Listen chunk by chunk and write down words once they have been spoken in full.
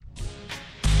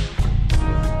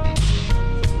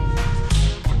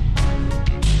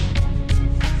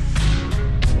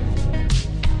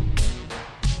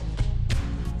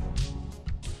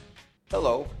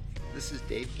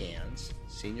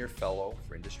Fellow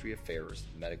for Industry Affairs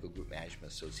at the Medical Group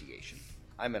Management Association.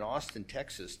 I'm in Austin,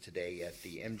 Texas today at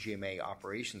the MGMA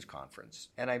Operations Conference,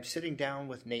 and I'm sitting down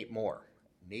with Nate Moore.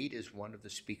 Nate is one of the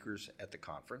speakers at the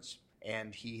conference,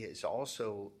 and he is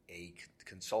also a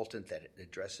consultant that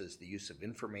addresses the use of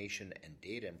information and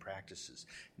data and practices.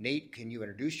 Nate, can you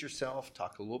introduce yourself,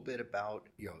 talk a little bit about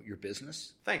your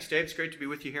business? Thanks, Dave. It's great to be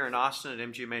with you here in Austin at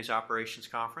MGMA's Operations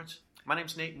Conference. My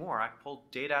name's Nate Moore. I pull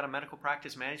data out of medical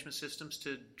practice management systems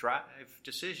to drive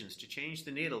decisions, to change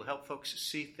the needle, to help folks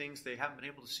see things they haven't been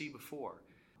able to see before.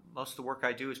 Most of the work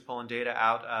I do is pulling data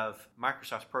out of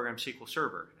Microsoft's program SQL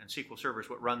Server. And SQL Server is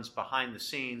what runs behind the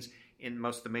scenes in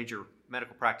most of the major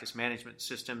medical practice management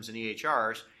systems and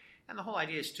EHRs. And the whole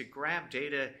idea is to grab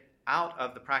data out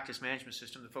of the practice management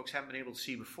system that folks haven't been able to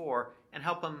see before and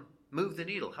help them move the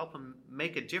needle, help them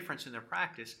make a difference in their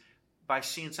practice by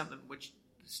seeing something which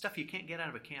stuff you can't get out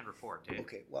of a canned report, Dave.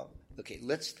 Okay,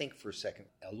 let's think for a second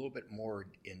a little bit more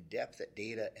in depth at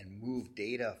data and move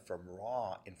data from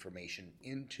raw information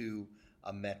into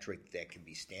a metric that can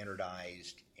be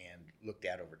standardized and looked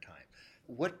at over time.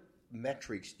 What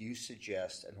metrics do you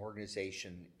suggest an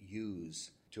organization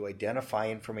use to identify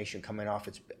information coming off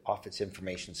its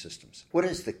information systems? What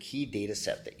is the key data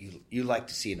set that you like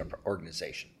to see in an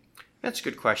organization? That's a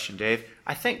good question, Dave.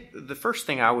 I think the first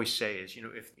thing I always say is,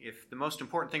 if the most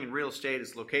important thing in real estate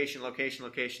is location,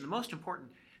 the most important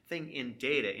thing in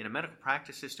data in a medical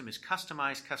practice system is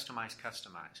customize.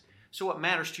 So what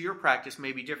matters to your practice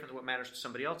may be different than what matters to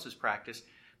somebody else's practice.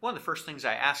 One of the first things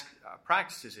I ask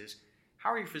practices is,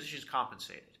 how are your physicians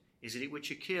compensated? Is it eat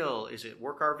what you kill? Is it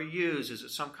work RVUs? Is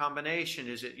it some combination?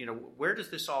 Is it, where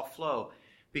does this all flow?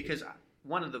 Because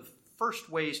one of the first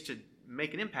ways to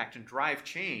make an impact and drive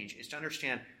change is to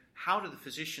understand how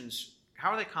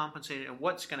are they compensated and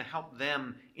what's going to help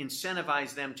them,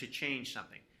 incentivize them to change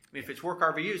something. I mean, if it's work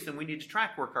RVUs, then we need to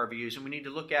track work RVUs and we need to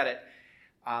look at it.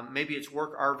 Maybe it's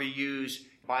work RVUs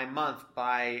by month,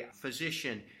 by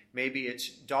physician. Maybe it's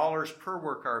dollars per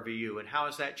work RVU and how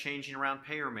is that changing around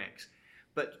payer mix.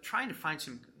 But trying to find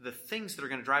the things that are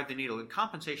going to drive the needle, and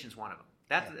compensation is one of them.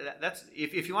 That's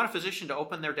if you want a physician to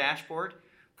open their dashboard,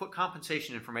 put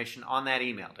compensation information on that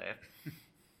email,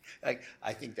 Dave.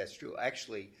 I think that's true.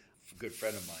 Actually, a good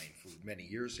friend of mine from many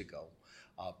years ago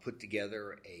put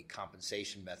together a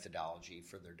compensation methodology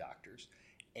for their doctors.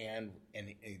 And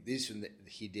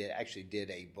he did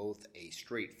both a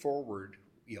straightforward,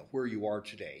 where you are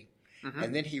today,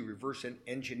 and then he reverse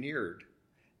engineered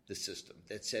the system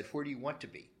that said, where do you want to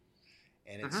be?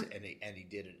 And he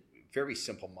did a very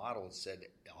simple model. It said,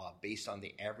 based on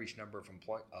the average number of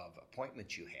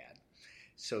appointments you had,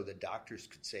 so the doctors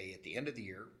could say at the end of the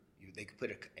year, they could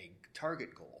put a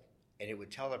target goal, and it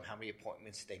would tell them how many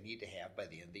appointments they need to have by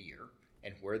the end of the year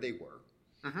and where they were,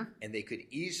 and they could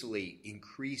easily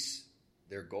increase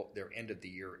their end of the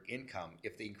year income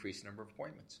if they increase the number of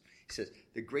appointments. He says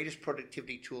the greatest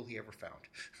productivity tool he ever found.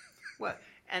 Well,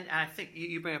 and I think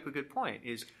you bring up a good point.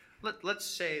 Is let's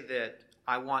say that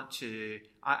I'm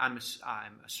a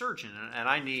surgeon and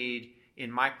I need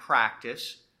in my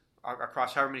practice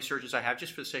across however many surgeons I have,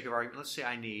 just for the sake of argument, let's say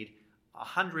I need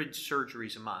 100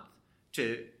 surgeries a month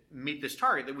to meet this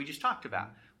target that we just talked about.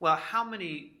 Well, how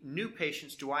many new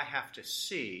patients do I have to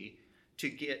see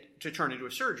to turn into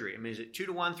a surgery? I mean, is it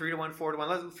 2-to-1, 3-to-1,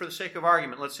 4-to-1? For the sake of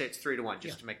argument, let's say it's 3-to-1,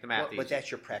 just to make the math easy. But that's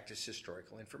your practice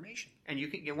historical information. And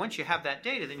once you have that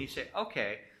data, then you say,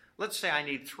 okay, let's say I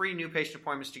need 3 new patient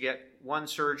appointments to get 1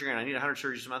 surgery, and I need 100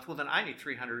 surgeries a month. Well, then I need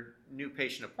 300 new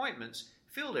patient appointments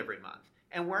filled every month.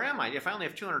 And where am I? If I only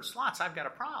have 200 slots, I've got a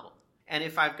problem. And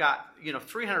if I've got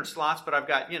 300 slots, but I've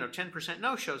got 10%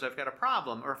 no-shows, I've got a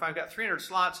problem. Or if I've got 300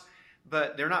 slots,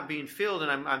 but they're not being filled,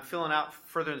 and I'm filling out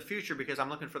further in the future because I'm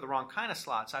looking for the wrong kind of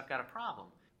slots, I've got a problem.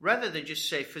 Rather than just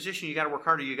say, physician, you got to work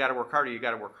harder, you got to work harder, you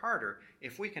got to work harder,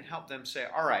 if we can help them say,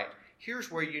 all right,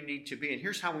 here's where you need to be, and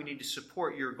here's how we need to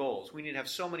support your goals. We need to have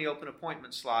so many open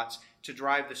appointment slots to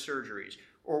drive the surgeries,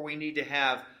 or we need to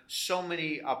have so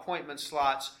many appointment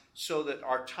slots so that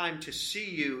our time to see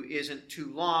you isn't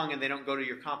too long and they don't go to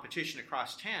your competition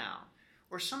across town.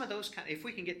 Or some of those if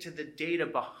we can get to the data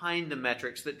behind the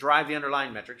metrics that drive the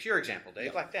underlying metrics, your example,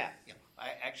 Dave, like that. Yeah.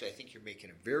 I think you're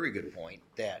making a very good point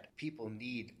that people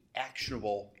need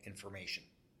actionable information.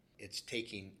 It's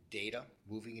taking data,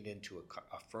 moving it into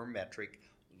a firm metric,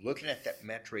 looking at that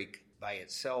metric by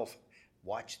itself,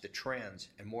 watch the trends,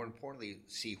 and more importantly,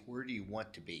 see where do you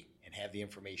want to be and have the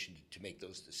information to make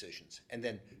those decisions. And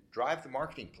then drive the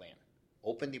marketing plan,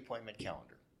 open the appointment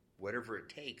calendar, whatever it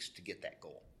takes to get that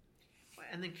goal.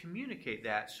 And then communicate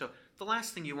that. So the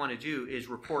last thing you want to do is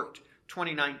report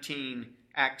 2019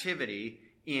 activity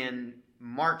in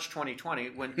March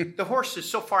 2020 when the horse is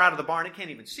so far out of the barn it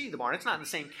can't even see the barn. It's not in the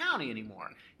same county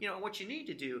anymore. What you need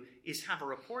to do is have a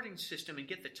reporting system and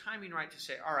get the timing right to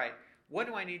say, all right, what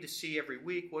do I need to see every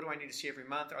week? What do I need to see every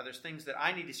month? Are there things that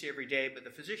I need to see every day but the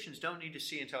physicians don't need to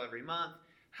see until every month?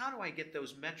 How do I get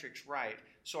those metrics right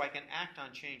so I can act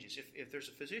on changes? If there's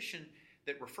a physician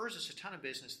that refers us a ton of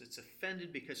business that's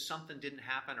offended because something didn't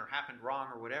happen or happened wrong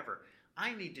or whatever,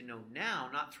 I need to know now,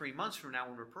 not 3 months from now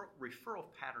when referral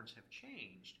patterns have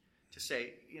changed, to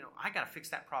say, I got to fix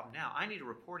that problem now. I need a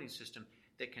reporting system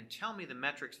that can tell me the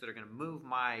metrics that are going to move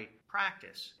my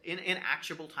practice in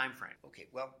actionable time frame. Okay,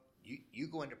 well, you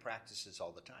go into practices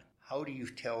all the time. How do you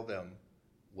tell them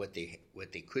what they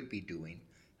could be doing?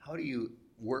 How do you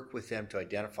work with them to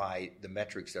identify the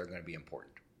metrics that are going to be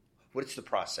important? What's the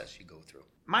process you go through?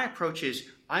 My approach is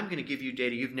I'm going to give you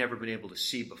data you've never been able to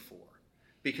see before,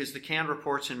 because the canned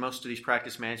reports in most of these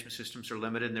practice management systems are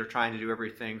limited, and they're trying to do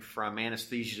everything from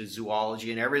anesthesia to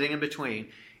zoology and everything in between.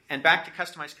 And back to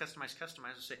customize,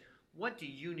 and say, what do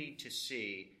you need to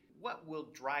see? What will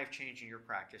drive change in your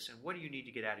practice, and what do you need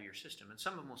to get out of your system? And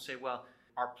some of them will say, well,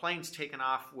 our plane's taken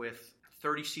off with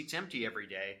 30 seats empty every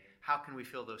day. How can we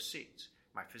fill those seats?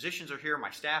 My physicians are here, my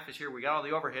staff is here, we got all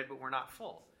the overhead, but we're not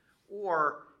full.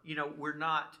 Or, we're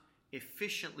not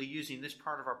efficiently using this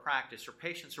part of our practice, or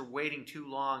patients are waiting too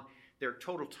long. Their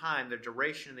total time, their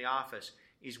duration in the office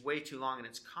is way too long, and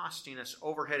it's costing us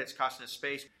overhead, it's costing us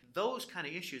space. Those kind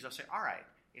of issues, I'll say, all right,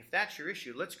 if that's your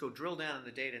issue, let's go drill down in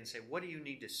the data and say, what do you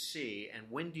need to see, and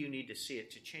when do you need to see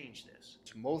it to change this?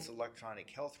 Most electronic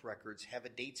health records have a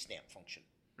date stamp function.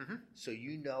 Mm-hmm. So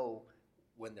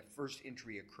when the first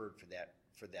entry occurred for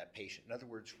that patient. In other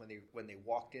words, when they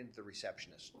walked into the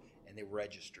receptionist and they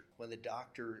registered. When the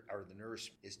doctor or the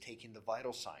nurse is taking the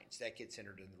vital signs, that gets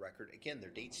entered in the record. Again, they're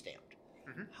date stamped.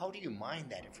 Mm-hmm. How do you mine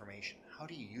that information? How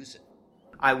do you use it?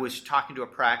 I was talking to a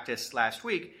practice last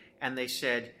week, and they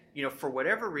said, for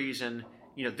whatever reason,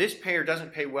 this payer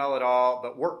doesn't pay well at all,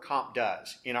 but work comp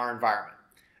does in our environment.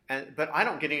 But I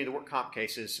don't get any of the work comp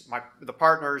cases. The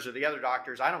partners or the other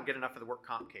doctors, I don't get enough of the work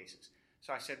comp cases.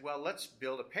 So I said, well, let's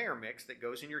build a payer mix that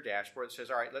goes in your dashboard that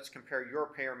says, all right, let's compare your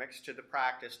payer mix to the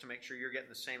practice to make sure you're getting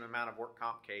the same amount of work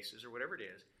comp cases or whatever it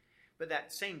is. But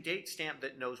that same date stamp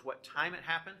that knows what time it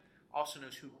happened also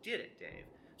knows who did it, Dave.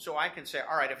 So I can say,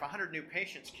 all right, if 100 new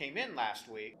patients came in last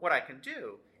week, what I can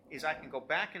do is I can go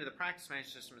back into the practice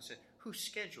management system and say, who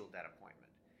scheduled that appointment?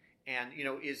 And,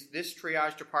 is this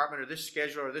triage department or this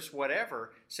scheduler or this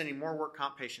whatever sending more work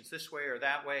comp patients this way or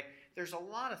that way? There's a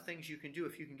lot of things you can do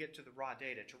if you can get to the raw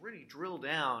data to really drill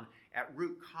down at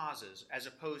root causes as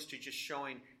opposed to just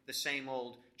showing the same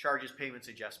old charges, payments,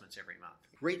 adjustments every month.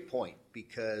 Great point,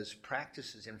 because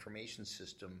practice's information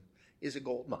system is a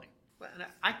gold mine. Well, and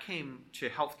I came to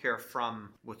healthcare from,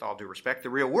 with all due respect, the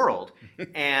real world.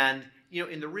 And,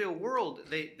 in the real world,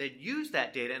 they'd use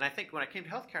that data. And I think when I came to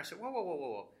healthcare, I said,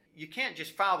 whoa. You can't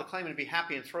just file the claim and be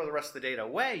happy and throw the rest of the data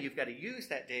away. You've got to use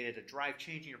that data to drive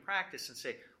change in your practice and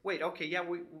say, wait, okay, yeah,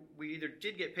 we either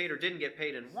did get paid or didn't get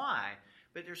paid, and why?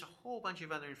 But there's a whole bunch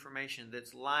of other information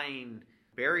that's lying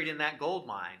buried in that gold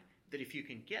mine that if you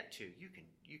can get to, you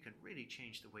can really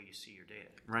change the way you see your data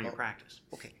and run your practice.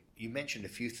 Okay, you mentioned a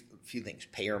few things.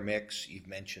 Payer mix, you've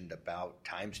mentioned about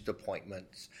times to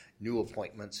appointments, new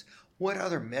appointments. What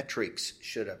other metrics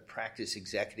should a practice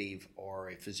executive or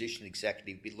a physician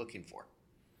executive be looking for?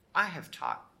 I have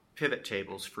taught pivot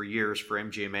tables for years for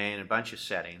MGMA in a bunch of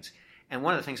settings, and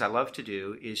one of the things I love to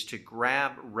do is to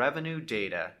grab revenue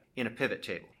data in a pivot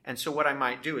table. And so what I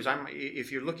might do is,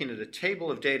 if you're looking at a table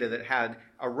of data that had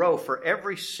a row for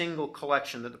every single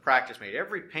collection that the practice made,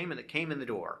 every payment that came in the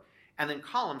door, and then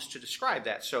columns to describe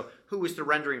that. So who was the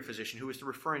rendering physician? Who was the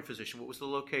referring physician? What was the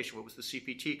location? What was the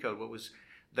CPT code? What was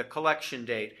the collection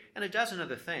date? And a dozen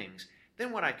other things.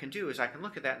 Then what I can do is I can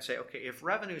look at that and say, okay, if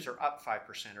revenues are up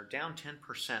 5% or down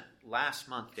 10% last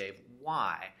month, Dave,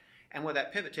 why? And what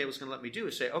that pivot table is going to let me do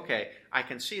is say, okay, I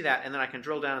can see that, and then I can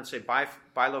drill down and say by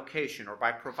location or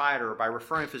by provider or by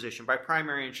referring physician, by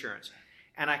primary insurance.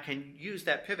 And I can use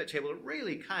that pivot table to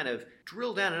really kind of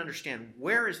drill down and understand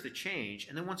where is the change.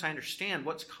 And then once I understand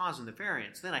what's causing the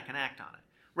variance, then I can act on it.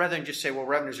 Rather than just say, well,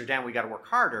 revenues are down, we got to work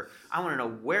harder. I want to know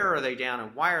where are they down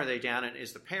and why are they down, and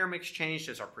is the payer mix changed?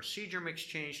 Has our procedure mix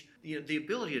changed? The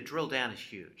ability to drill down is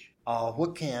huge.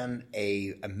 What can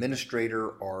a administrator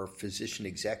or physician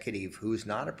executive who's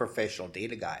not a professional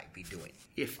data guy be doing?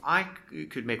 If I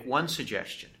could make one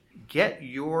suggestion, get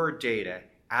your data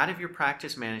out of your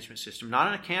practice management system, not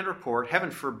in a canned report,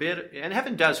 heaven forbid, and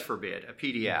heaven does forbid a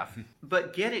PDF,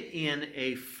 but get it in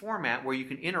a format where you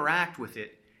can interact with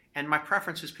it. And my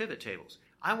preference is pivot tables.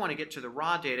 I want to get to the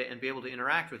raw data and be able to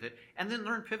interact with it, and then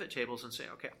learn pivot tables and say,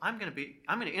 okay, I'm going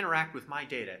to interact with my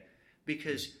data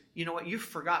because you know what? You've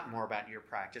forgotten more about your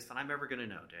practice than I'm ever going to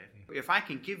know, Dave. If I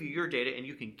can give you your data and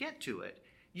you can get to it,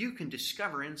 you can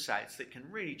discover insights that can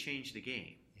really change the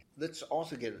game. Let's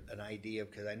also get an idea,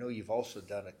 because I know you've also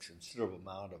done a considerable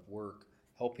amount of work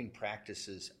helping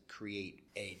practices create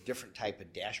a different type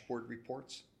of dashboard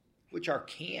reports, which are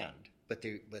canned, but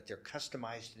they're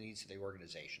customized to the needs of the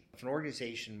organization. If an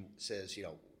organization says,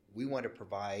 we want to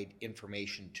provide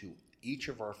information to each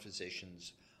of our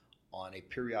physicians on a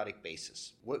periodic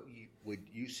basis, what would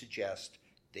you suggest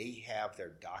they have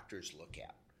their doctors look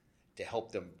at to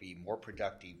help them be more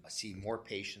productive, see more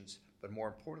patients, but more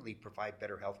importantly, provide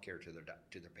better health care to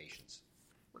their patients?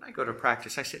 When I go to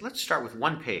practice, I say, let's start with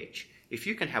one page. If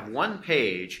you can have one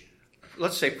page,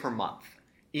 let's say per month,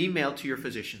 email to your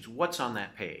physicians, what's on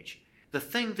that page? The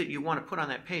thing that you want to put on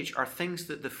that page are things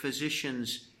that the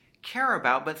physicians care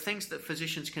about, but things that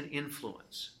physicians can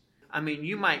influence. I mean,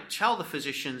 you might tell the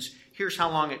physicians, here's how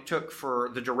long it took for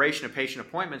the duration of patient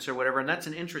appointments or whatever, and that's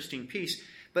an interesting piece,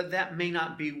 but that may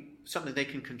not be something they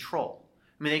can control.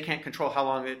 I mean, they can't control how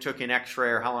long it took in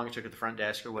X-ray or how long it took at the front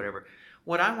desk or whatever.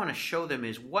 What I want to show them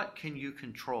is, what can you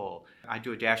control? I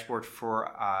do a dashboard for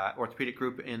orthopedic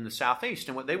group in the Southeast,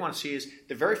 and what they want to see is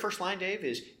the very first line, Dave,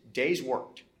 is days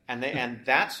worked. And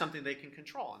that's something they can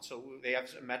control. And so they have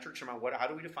some metrics around how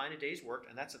do we define a day's work,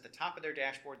 and that's at the top of their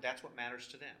dashboard. That's what matters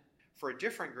to them. For a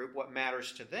different group, what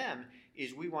matters to them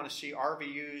is we want to see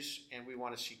RVUs, and we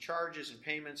want to see charges and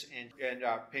payments and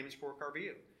payments per work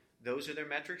RVU. Those are their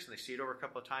metrics, and they see it over a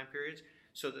couple of time periods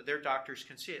so that their doctors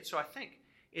can see it. So I think,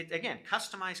 again,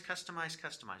 customize.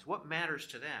 What matters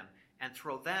to them, and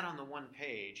throw that on the one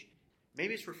page.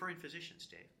 Maybe it's referring physicians,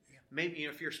 Dave. Yeah. Maybe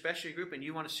if you're a specialty group and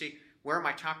you want to see where are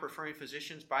my top referring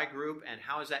physicians by group and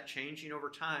how is that changing over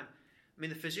time. I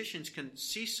mean, the physicians can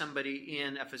see somebody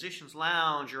in a physician's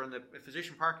lounge or in the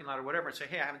physician parking lot or whatever and say,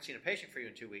 hey, I haven't seen a patient for you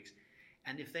in 2 weeks.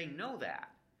 And if they know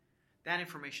that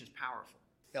information is powerful.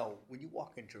 Now, when you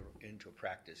walk into a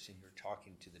practice and you're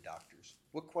talking to the doctors,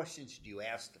 what questions do you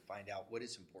ask to find out what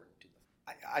is important to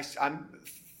them?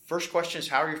 First question is,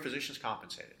 how are your physicians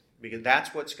compensated? Because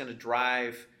that's what's going to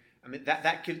drive. I mean,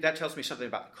 that tells me something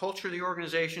about the culture of the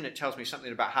organization. It tells me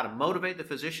something about how to motivate the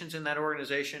physicians in that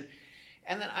organization.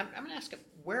 And then I'm going to ask them,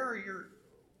 where are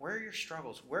your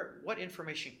struggles? What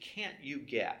information can't you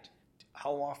get?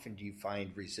 How often do you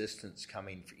find resistance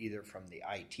coming either from the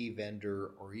IT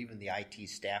vendor or even the IT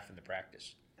staff in the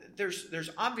practice?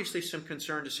 There's obviously some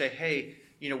concern to say, hey,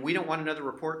 we don't want another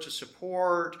report to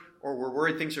support, or we're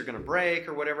worried things are going to break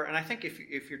or whatever. And I think if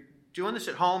you're doing this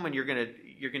at home and you're going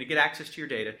to get access to your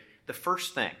data, the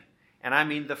first thing, and I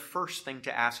mean the first thing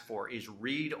to ask for, is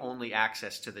read-only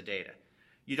access to the data.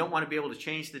 You don't want to be able to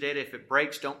change the data. If it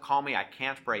breaks, don't call me. I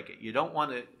can't break it. You don't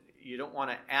want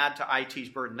to add to IT's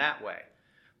burden that way.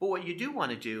 But what you do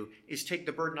want to do is take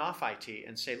the burden off IT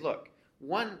and say, look,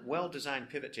 one well-designed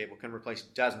pivot table can replace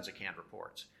dozens of canned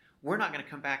reports. We're not going to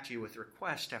come back to you with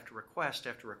request after request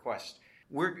after request.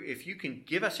 If you can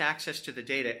give us access to the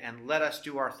data and let us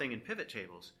do our thing in pivot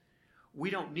tables, we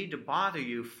don't need to bother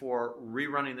you for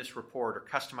rerunning this report or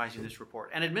customizing this report.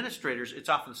 And administrators, it's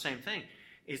often the same thing,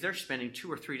 is they're spending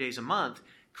 2 or 3 days a month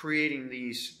creating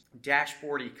these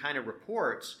dashboardy kind of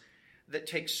reports that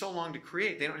take so long to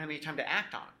create, they don't have any time to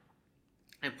act on.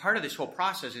 And part of this whole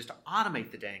process is to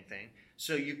automate the dang thing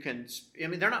so you can,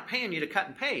 they're not paying you to cut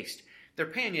and paste. They're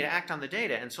paying you to act on the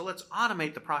data. And so let's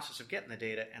automate the process of getting the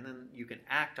data, and then you can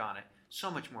act on it so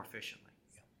much more efficiently.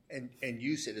 Yeah. And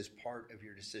use it as part of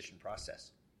your decision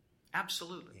process.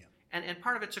 Absolutely. Yeah. And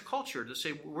part of it's a culture to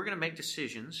say, we're going to make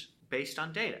decisions based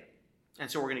on data. And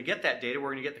so we're going to get that data.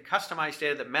 We're going to get the customized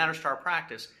data that matters to our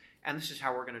practice. And this is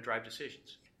how we're going to drive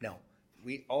decisions. Now,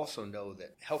 we also know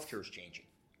that healthcare is changing.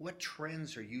 What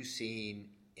trends are you seeing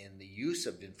in the use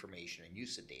of information and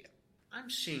use of data? I'm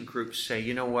seeing groups say,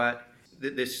 you know what,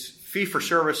 this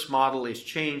fee-for-service model is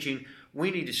changing. We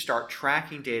need to start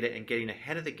tracking data and getting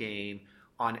ahead of the game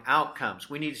on outcomes.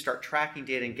 We need to start tracking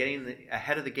data and getting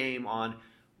ahead of the game on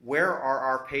where are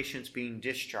our patients being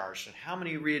discharged and how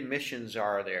many readmissions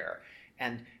are there.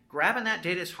 And grabbing that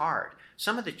data is hard.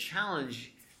 Some of the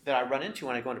challenge that I run into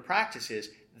when I go into practice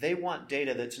is they want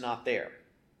data that's not there.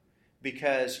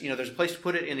 Because, there's a place to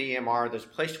put it in the EMR, there's a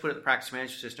place to put it in the practice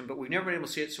management system, but we've never been able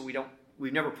to see it, so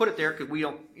we've never put it there because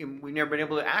we've never been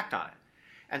able to act on it.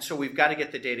 And so we've got to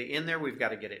get the data in there, we've got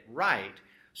to get it right,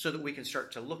 so that we can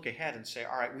start to look ahead and say,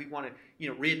 all right, we want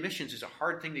to, readmissions is a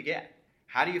hard thing to get.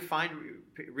 How do you find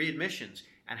readmissions?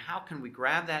 And how can we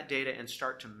grab that data and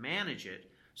start to manage it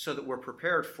so that we're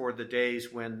prepared for the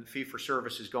days when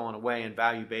fee-for-service is going away and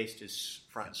value-based is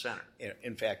front and center.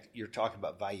 In fact, you're talking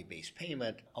about value-based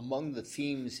payment. Among the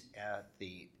themes at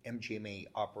the MGMA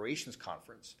Operations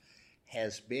Conference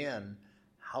has been,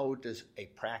 how does a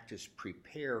practice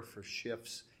prepare for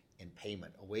shifts in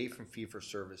payment away from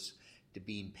fee-for-service to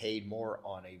being paid more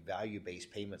on a value-based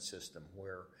payment system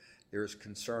where there's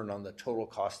concern on the total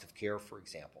cost of care, for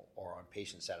example, or on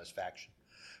patient satisfaction.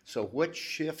 So what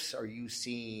shifts are you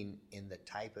seeing in the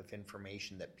type of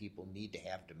information that people need to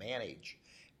have to manage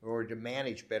in order to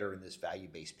manage better in this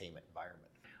value-based payment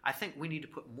environment? I think we need to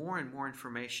put more and more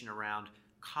information around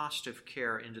cost of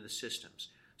care into the systems.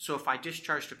 So if I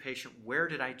discharged a patient, where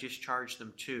did I discharge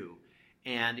them to?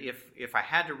 And if I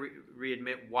had to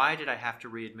readmit, why did I have to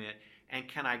readmit? And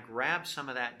can I grab some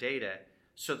of that data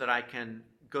so that I can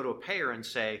go to a payer and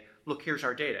say, look, here's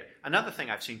our data. Another thing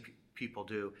I've seen people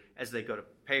do as they go to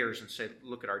payers and say,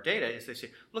 look at our data, is they say,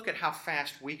 look at how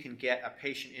fast we can get a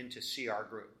patient into CR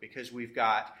group because we've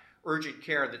got urgent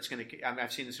care that's going to,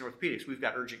 I've seen this in orthopedics, we've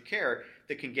got urgent care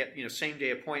that can get same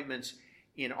day appointments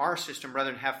in our system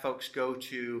rather than have folks go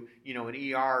to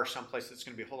an ER or someplace that's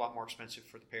going to be a whole lot more expensive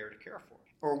for the payer to care for.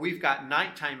 Or we've got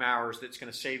nighttime hours that's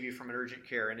going to save you from an urgent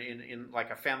care in like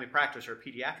a family practice or a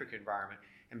pediatric environment.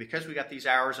 And because we got these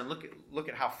hours, and look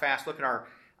at how fast, look at our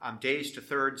days to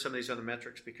third, some of these other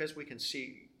metrics, because we can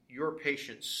see your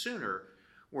patients sooner,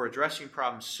 we're addressing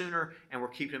problems sooner, and we're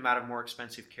keeping them out of more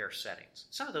expensive care settings.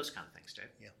 Some of those kind of things, Dave.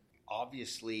 Yeah.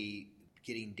 Obviously,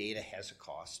 getting data has a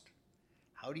cost.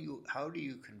 How do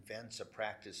you convince a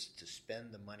practice to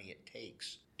spend the money it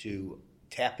takes to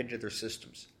tap into their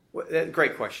systems? Well,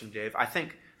 great question, Dave. I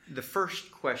think the first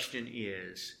question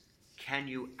is, can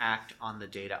you act on the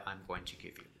data I'm going to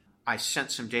give you? I sent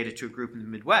some data to a group in the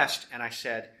Midwest, and I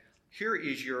said, here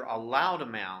is your allowed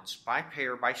amounts by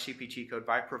payer, by CPT code,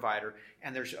 by provider,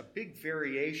 and there's a big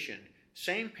variation.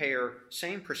 Same payer,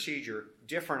 same procedure,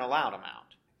 different allowed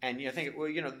amount. And you think,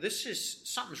 well,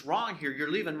 something's wrong here.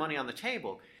 You're leaving money on the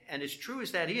table. And as true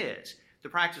as that is, the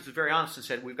practice was very honest and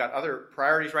said, we've got other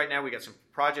priorities right now. We've got some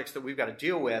projects that we've got to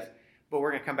deal with, but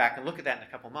we're going to come back and look at that in a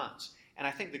couple months. And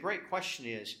I think the great question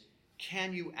is,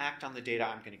 can you act on the data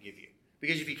I'm going to give you?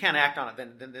 Because if you can't act on it,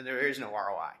 then there is no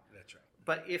ROI. That's right.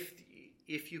 But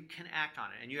if you can act on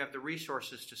it and you have the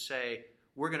resources to say,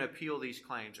 we're going to appeal these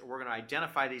claims or we're going to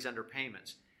identify these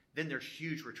underpayments, then there's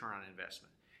huge return on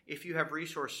investment. If you have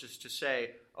resources to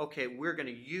say, okay, we're going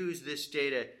to use this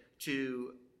data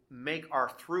to make our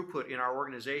throughput in our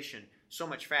organization so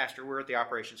much faster. We're at the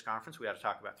operations conference. We ought to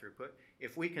talk about throughput.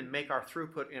 If we can make our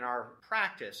throughput in our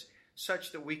practice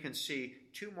such that we can see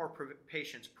 2 more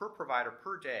patients per provider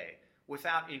per day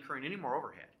without incurring any more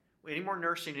overhead, any more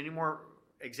nursing, any more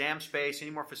exam space,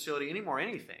 any more facility, any more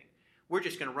anything, we're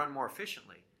just going to run more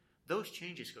efficiently. Those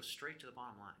changes go straight to the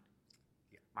bottom line.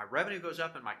 Yeah. My revenue goes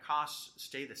up and my costs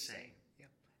stay the same. Yeah,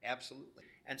 absolutely.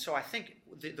 And so I think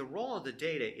the role of the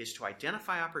data is to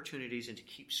identify opportunities and to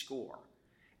keep score.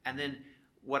 And then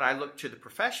what I look to the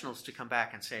professionals to come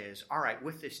back and say is, all right,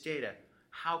 with this data,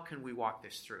 how can we walk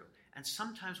this through? And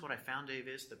sometimes what I found, Dave,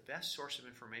 is the best source of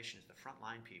information is the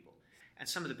frontline people. And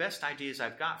some of the best ideas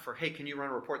I've got for, hey, can you run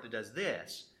a report that does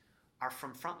this, are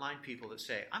from frontline people that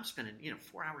say, I'm spending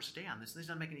 4 hours a day on this. This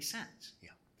doesn't make any sense. Yeah.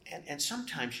 And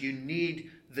sometimes you need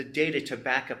the data to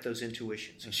back up those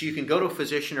intuitions. So you can go to a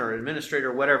physician or an administrator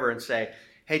or whatever and say,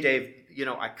 hey, Dave,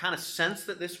 I kind of sensed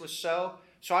that this was so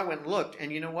I went and looked,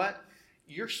 and you know what?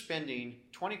 You're spending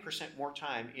 20% more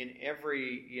time in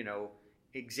every,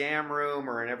 exam room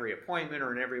or in every appointment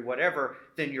or in every whatever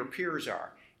than your peers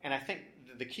are. And I think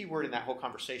the key word in that whole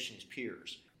conversation is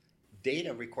peers.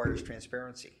 Data requires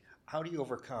transparency. How do you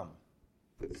overcome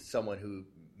someone who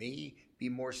may be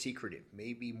more secretive,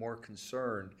 may be more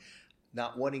concerned,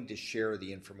 not wanting to share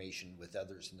the information with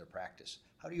others in their practice?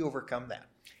 How do you overcome that?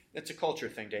 It's a culture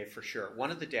thing, Dave, for sure.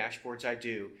 One of the dashboards I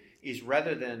do is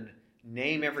rather than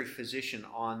name every physician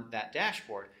on that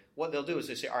dashboard, what they'll do is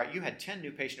they say, all right, you had 10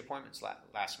 new patient appointments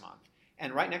last month.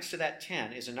 And right next to that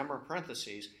 10 is a number in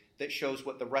parentheses that shows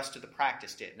what the rest of the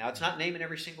practice did. Now, it's not naming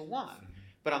every single one,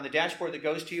 but on the dashboard that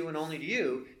goes to you and only to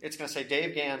you, it's going to say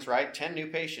Dave Gans, right, 10 new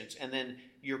patients, and then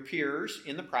your peers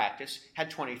in the practice had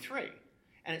 23.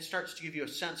 And it starts to give you a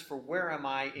sense for where am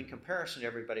I in comparison to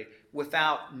everybody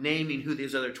without naming who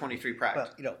these other 23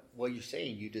 practices. Well, you're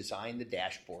saying you designed the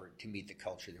dashboard to meet the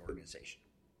culture of the organization.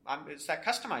 It's that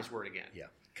customized word again. Yeah,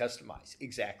 customize,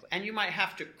 exactly. And you might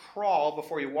have to crawl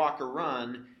before you walk or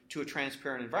run to a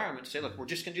transparent environment to say, look, we're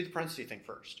just going to do the parenthesis thing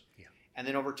first. Yeah. And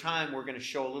then over time, we're going to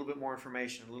show a little bit more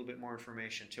information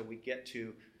until we get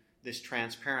to this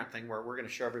transparent thing where we're going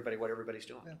to show everybody what everybody's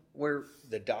doing. Yeah. Where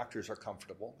the doctors are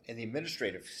comfortable and the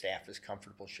administrative staff is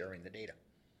comfortable sharing the data.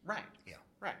 Right. Yeah.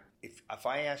 Right. If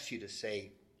I asked you to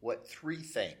say what 3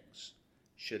 things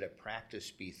should a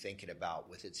practice be thinking about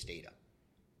with its data,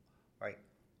 right?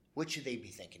 What should they be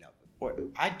thinking of? Well,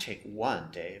 I'd take one,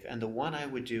 Dave, and the one I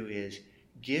would do is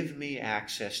give me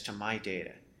access to my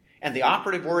data. And the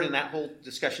operative word in that whole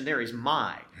discussion there is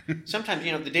my. Sometimes,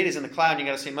 the data's in the cloud and you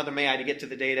got to say, Mother, may I, to get to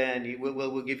the data, and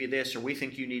we'll give you this, or we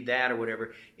think you need that, or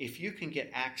whatever. If you can get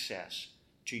access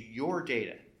to your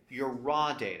data, your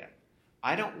raw data,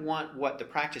 I don't want what the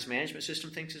practice management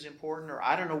system thinks is important, or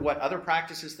I don't know what other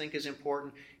practices think is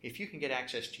important. If you can get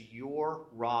access to your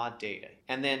raw data,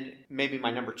 and then maybe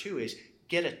my number 2 is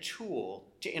get a tool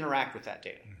to interact with that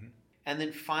data, and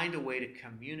then find a way to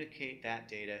communicate that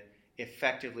data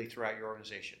effectively throughout your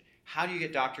organization. How do you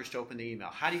get doctors to open the email?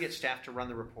 How do you get staff to run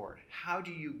the report? How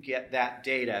do you get that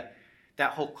data,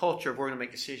 that whole culture of we're going to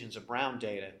make decisions around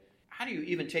data? How do you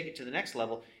even take it to the next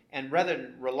level? And rather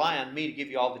than rely on me to give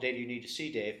you all the data you need to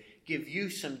see, Dave, give you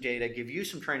some data, give you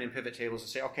some training pivot tables and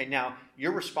say, okay, now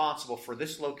you're responsible for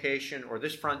this location or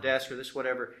this front desk or this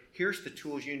whatever. Here's the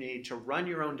tools you need to run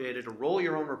your own data, to roll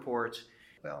your own reports.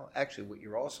 Well, actually, what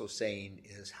you're also saying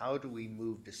is how do we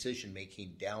move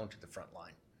decision-making down to the front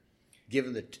line?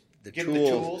 Given the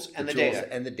tools and the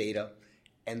data,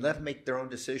 and let them make their own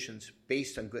decisions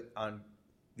based on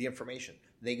the information.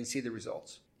 They can see the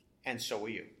results. And so will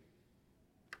you.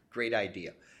 Great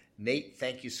idea. Nate,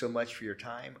 thank you so much for your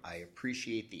time. I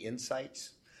appreciate the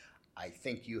insights. I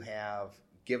think you have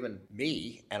given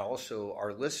me and also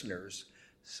our listeners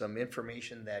some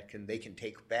information that they can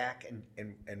take back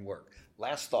and work.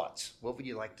 Last thoughts. What would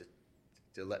you like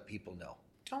to let people know?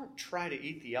 Don't try to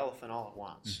eat the elephant all at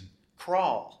once.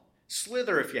 Crawl.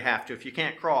 Slither if you have to, if you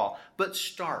can't crawl. But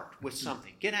start with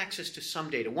something. Get access to some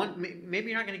data. Maybe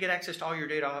you're not going to get access to all your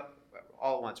data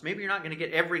all at once. Maybe you're not going to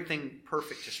get everything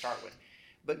perfect to start with.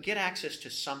 But get access to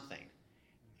something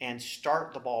and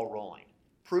start the ball rolling.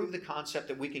 Prove the concept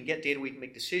that we can get data, we can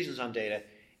make decisions on data,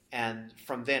 and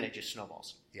from then it just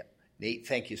snowballs. Yeah. Nate,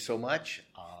 thank you so much.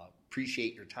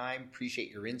 Appreciate your time. Appreciate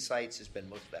your insights. It's been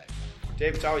most valuable.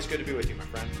 Dave, it's always good to be with you, my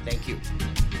friend. Thank you.